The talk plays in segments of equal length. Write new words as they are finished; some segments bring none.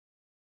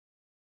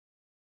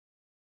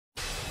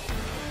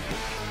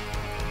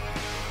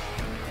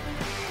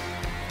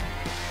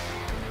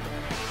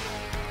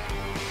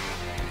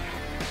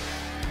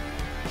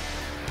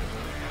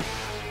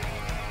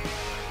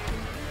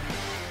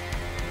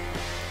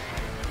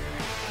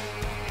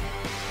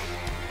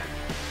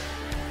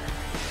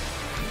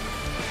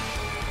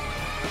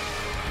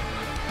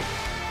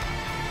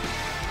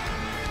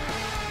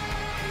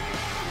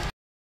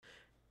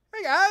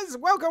guys,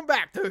 welcome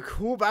back to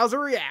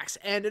CoolBowser Reacts,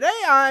 and today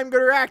I'm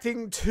going to be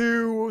reacting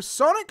to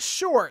Sonic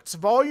Shorts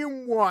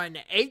Volume 1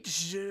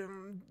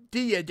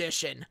 HD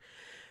Edition.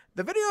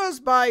 The video is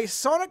by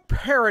Sonic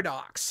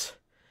Paradox.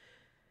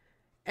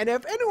 And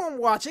if anyone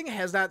watching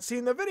has not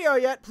seen the video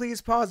yet,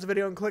 please pause the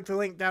video and click the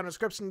link down in the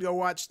description to go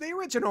watch the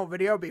original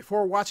video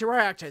before watching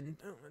reaction.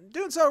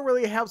 Doing so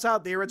really helps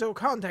out the original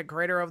content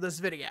creator of this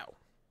video.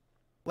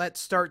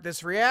 Let's start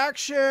this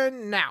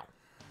reaction now.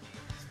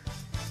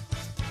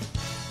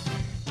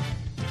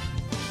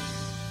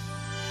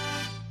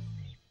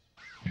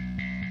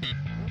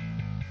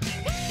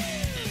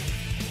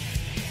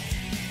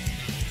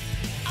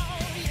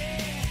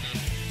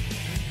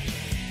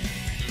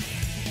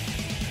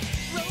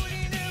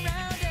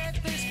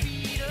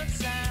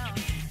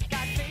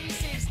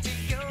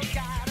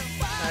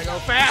 Go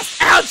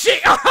fast.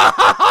 Ouchie!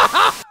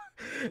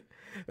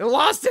 It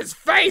lost his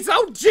face.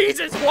 Oh,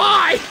 Jesus,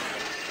 why?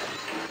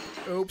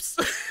 Oops.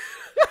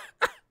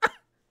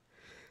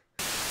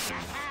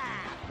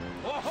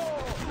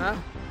 Huh?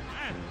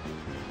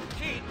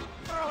 Keep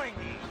throwing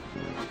me.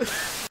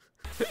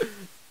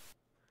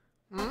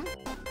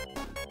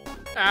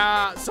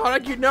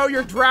 Sonic, you know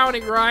you're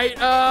drowning, right?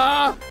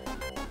 That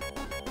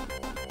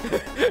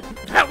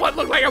one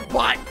looked like a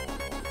butt.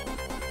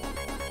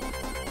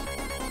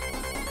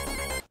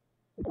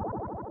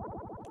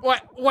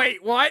 What?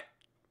 Wait, what?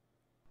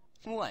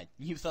 What?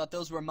 You thought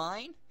those were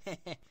mine?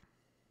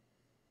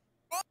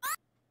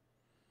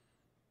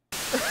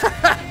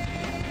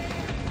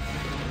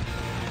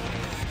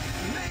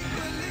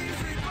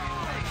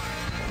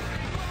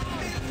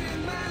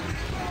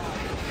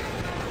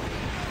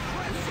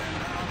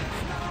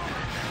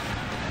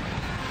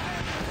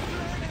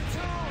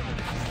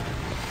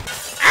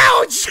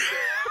 Ouch!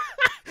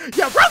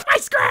 You broke my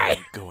screen!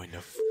 I'm going to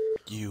f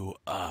you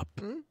up.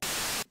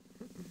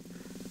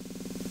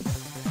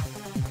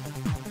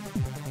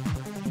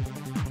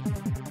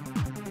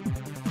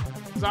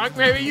 Sonic,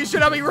 maybe you should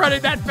not be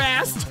running that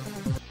fast.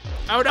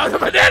 Oh no, the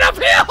banana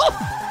peel!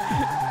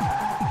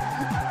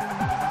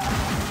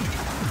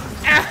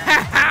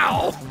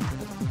 Ow!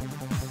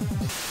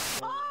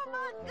 Oh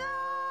my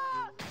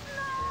God!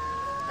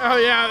 No! Oh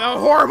yeah, the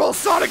horrible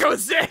Sonic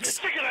 06!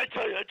 Chicken, I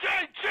tell you,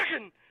 giant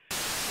chicken!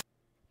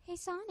 Hey,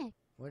 Sonic.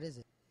 What is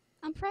it?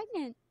 I'm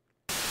pregnant.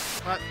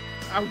 What?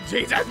 Oh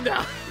Jesus,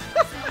 no!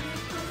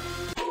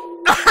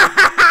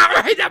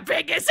 Right, the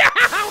biggest!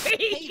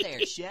 Hey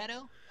there,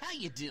 Shadow. How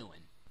you doing?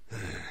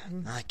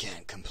 I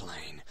can't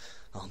complain,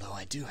 although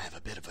I do have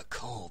a bit of a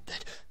cold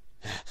that...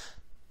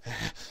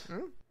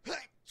 You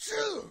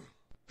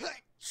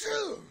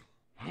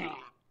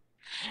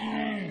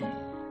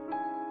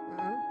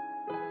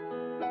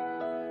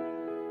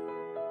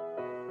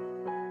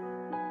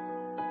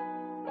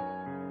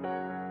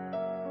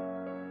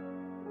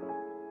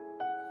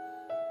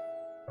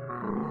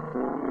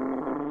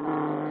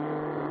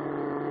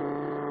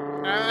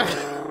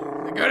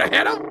gonna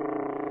hit him?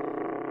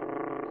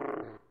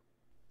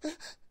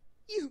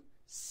 You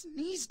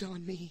sneezed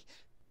on me.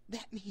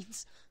 That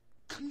means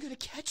I'm gonna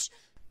catch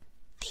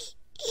the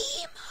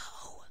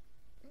emo.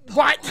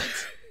 What?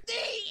 The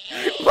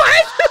emo!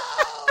 What?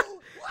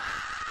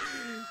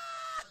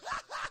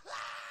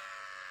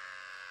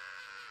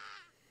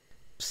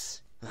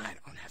 Psst, I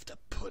don't have to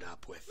put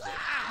up with it.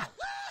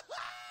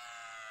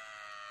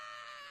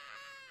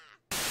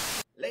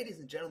 Ladies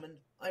and gentlemen,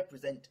 I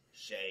present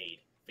Shade,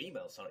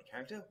 female Sonic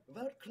character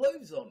without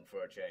clothes on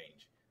for a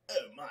change.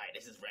 Oh my,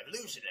 this is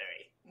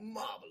revolutionary.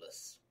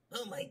 Marvelous.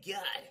 Oh my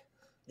god,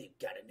 they've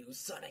got a new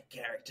Sonic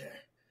character.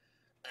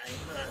 I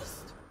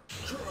must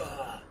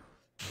draw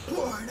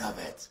porn of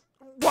it.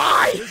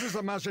 Why? This is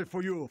a message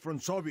for you from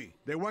Sobi.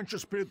 They want your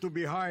spirit to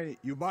be high,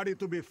 your body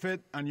to be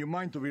fit, and your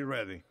mind to be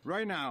ready.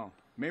 Right now,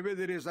 maybe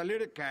there is a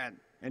little cat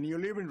in your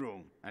living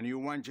room, and you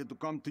want it to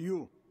come to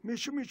you.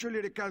 Mishu,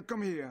 little cat,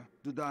 come here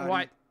to daddy.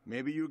 What?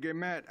 Maybe you get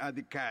mad at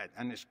the cat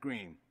and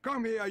scream,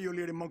 "Come here, you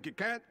little monkey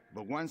cat."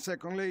 But 1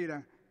 second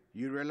later,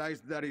 you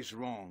realize that it's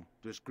wrong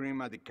to scream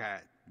at the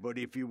cat. But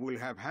if you will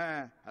have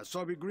had a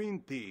Sobi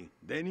green tea,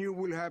 then you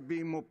will have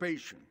been more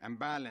patient and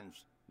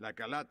balanced, like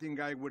a Latin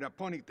guy with a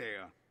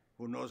ponytail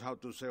who knows how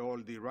to say all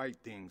the right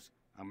things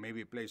and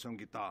maybe play some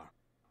guitar.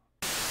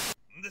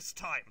 This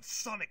time,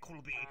 Sonic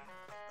will be...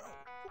 Oh,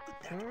 who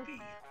could that be?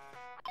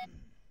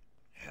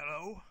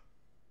 Hello?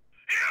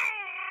 You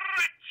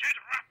wretched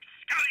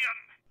rapscallion!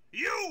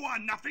 You are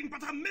nothing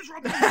but a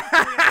miserable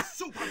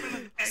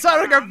supervillain.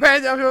 Sonic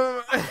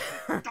Adventure.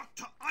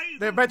 Dr. Ivan,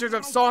 The Adventures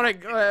of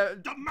Sonic,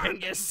 demand that you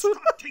Pingus.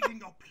 start taking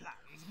your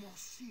plans more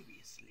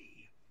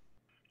seriously.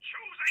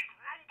 Choosing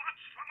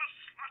robots from a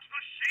slot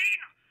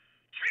machine,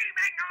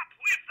 teaming up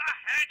with the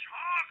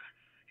hedgehog.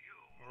 You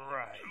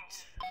right.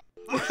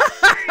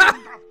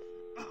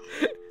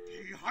 He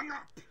hung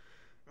up.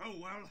 Oh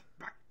well,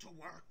 back to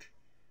work.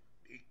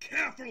 Be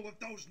careful with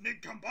those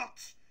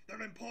nincompops.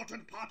 They're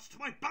important parts to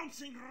my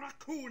bouncing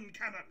raccoon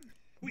cannon.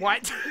 We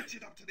What? have to pitch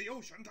it up to the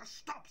ocean to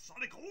stop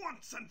Sonic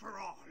once and for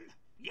all.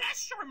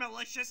 Yes, your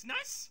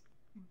maliciousness.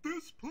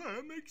 This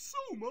plan makes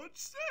so much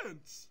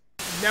sense.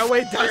 No,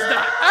 it does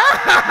not.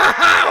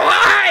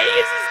 Why?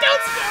 He's still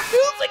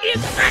losing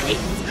his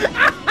face.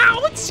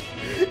 Ouch!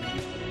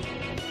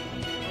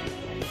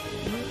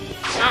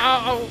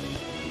 Uh-oh.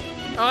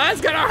 Oh,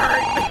 that's gonna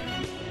hurt.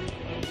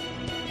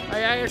 I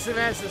actually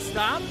managed to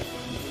stop.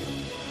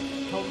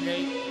 Home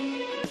gate.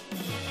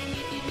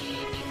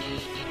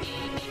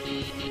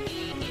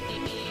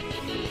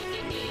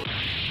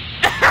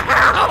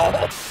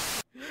 Ow!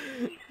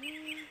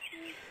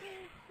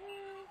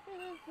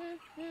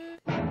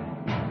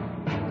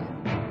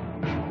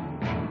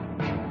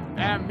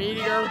 That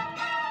meteor.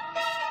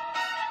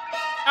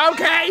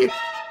 Okay.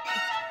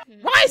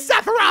 Why is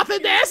Sephiroth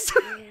in this?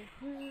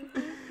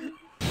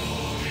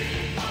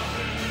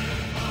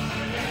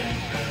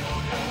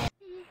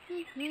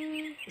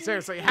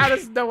 Seriously, how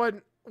does no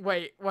one...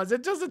 Wait, was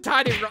it just a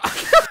tiny rock?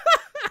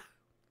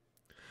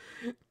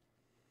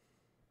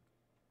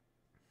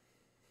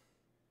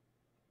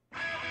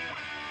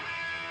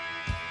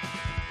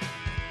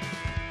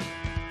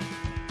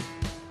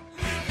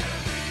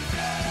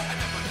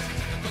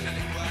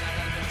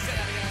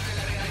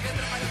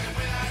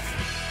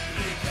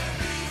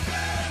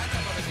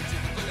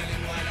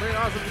 Pretty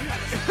awesome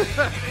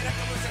music.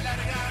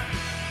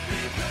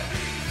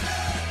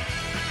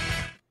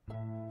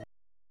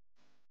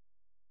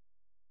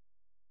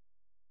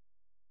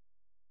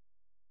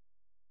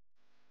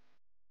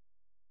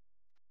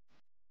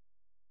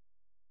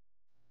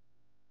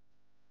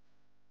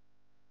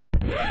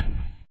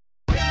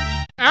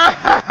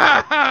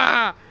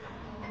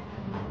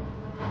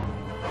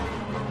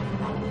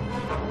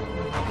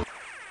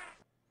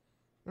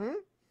 Hmm?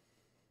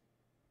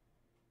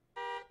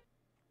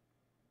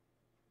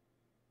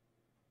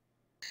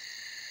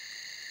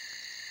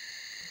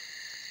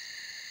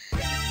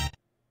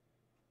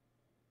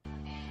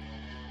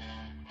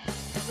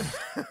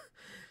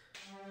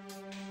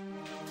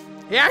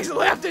 He actually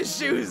left his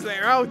shoes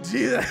there. Oh,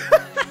 Jesus.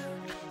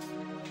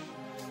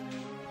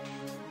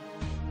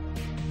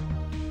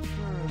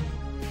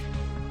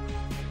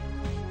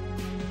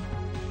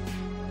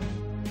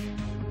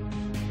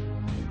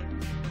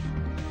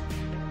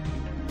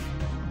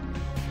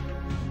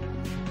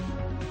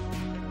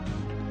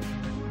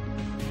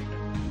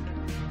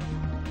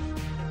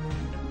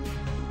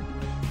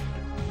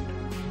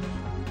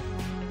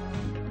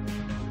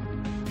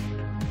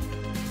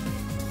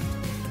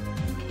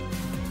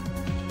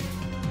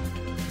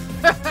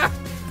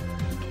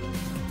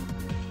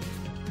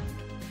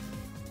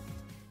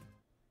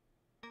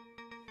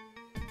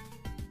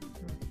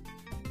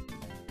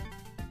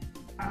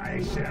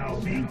 I shall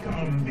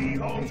become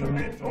the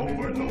ultimate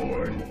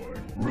overlord,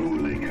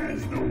 ruling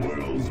as the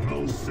world's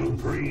most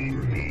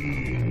supreme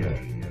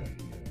being.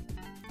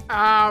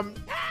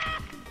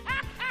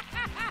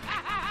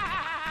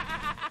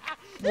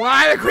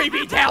 Why the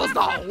creepy tails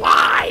though?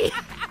 Why?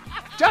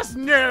 Just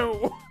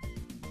no.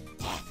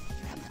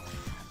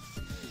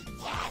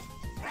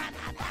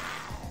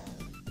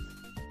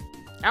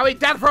 I'll eat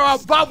death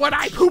from above when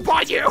I poop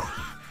on you.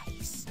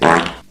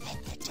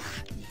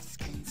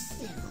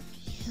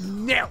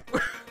 No. I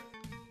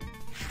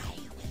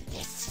will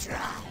destroy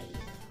you.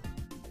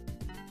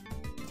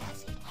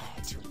 Does it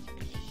hurt when you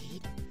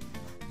bleed?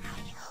 I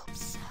hope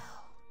so.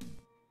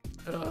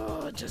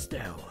 Oh, just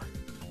no.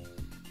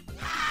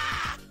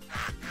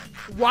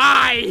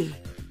 Why?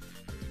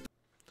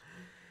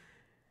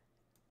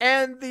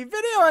 And the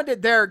video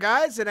ended there,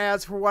 guys. And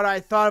as for what I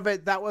thought of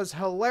it, that was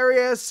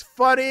hilarious,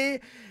 funny,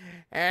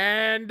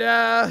 and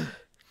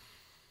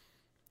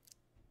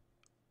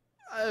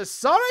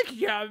Sonic,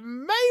 you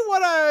may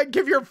want to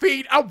give your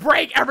feet a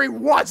break every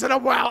once in a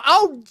while.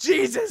 Oh,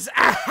 Jesus.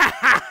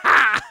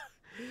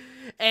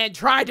 And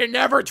try to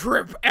never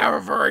trip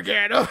ever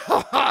again.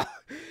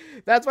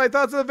 That's my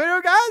thoughts on the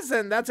video, guys,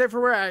 and that's it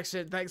for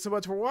reaction. Thanks so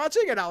much for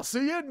watching, and I'll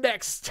see you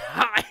next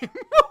time.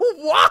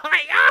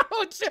 Why?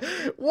 Ouch!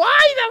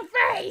 Why the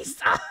face?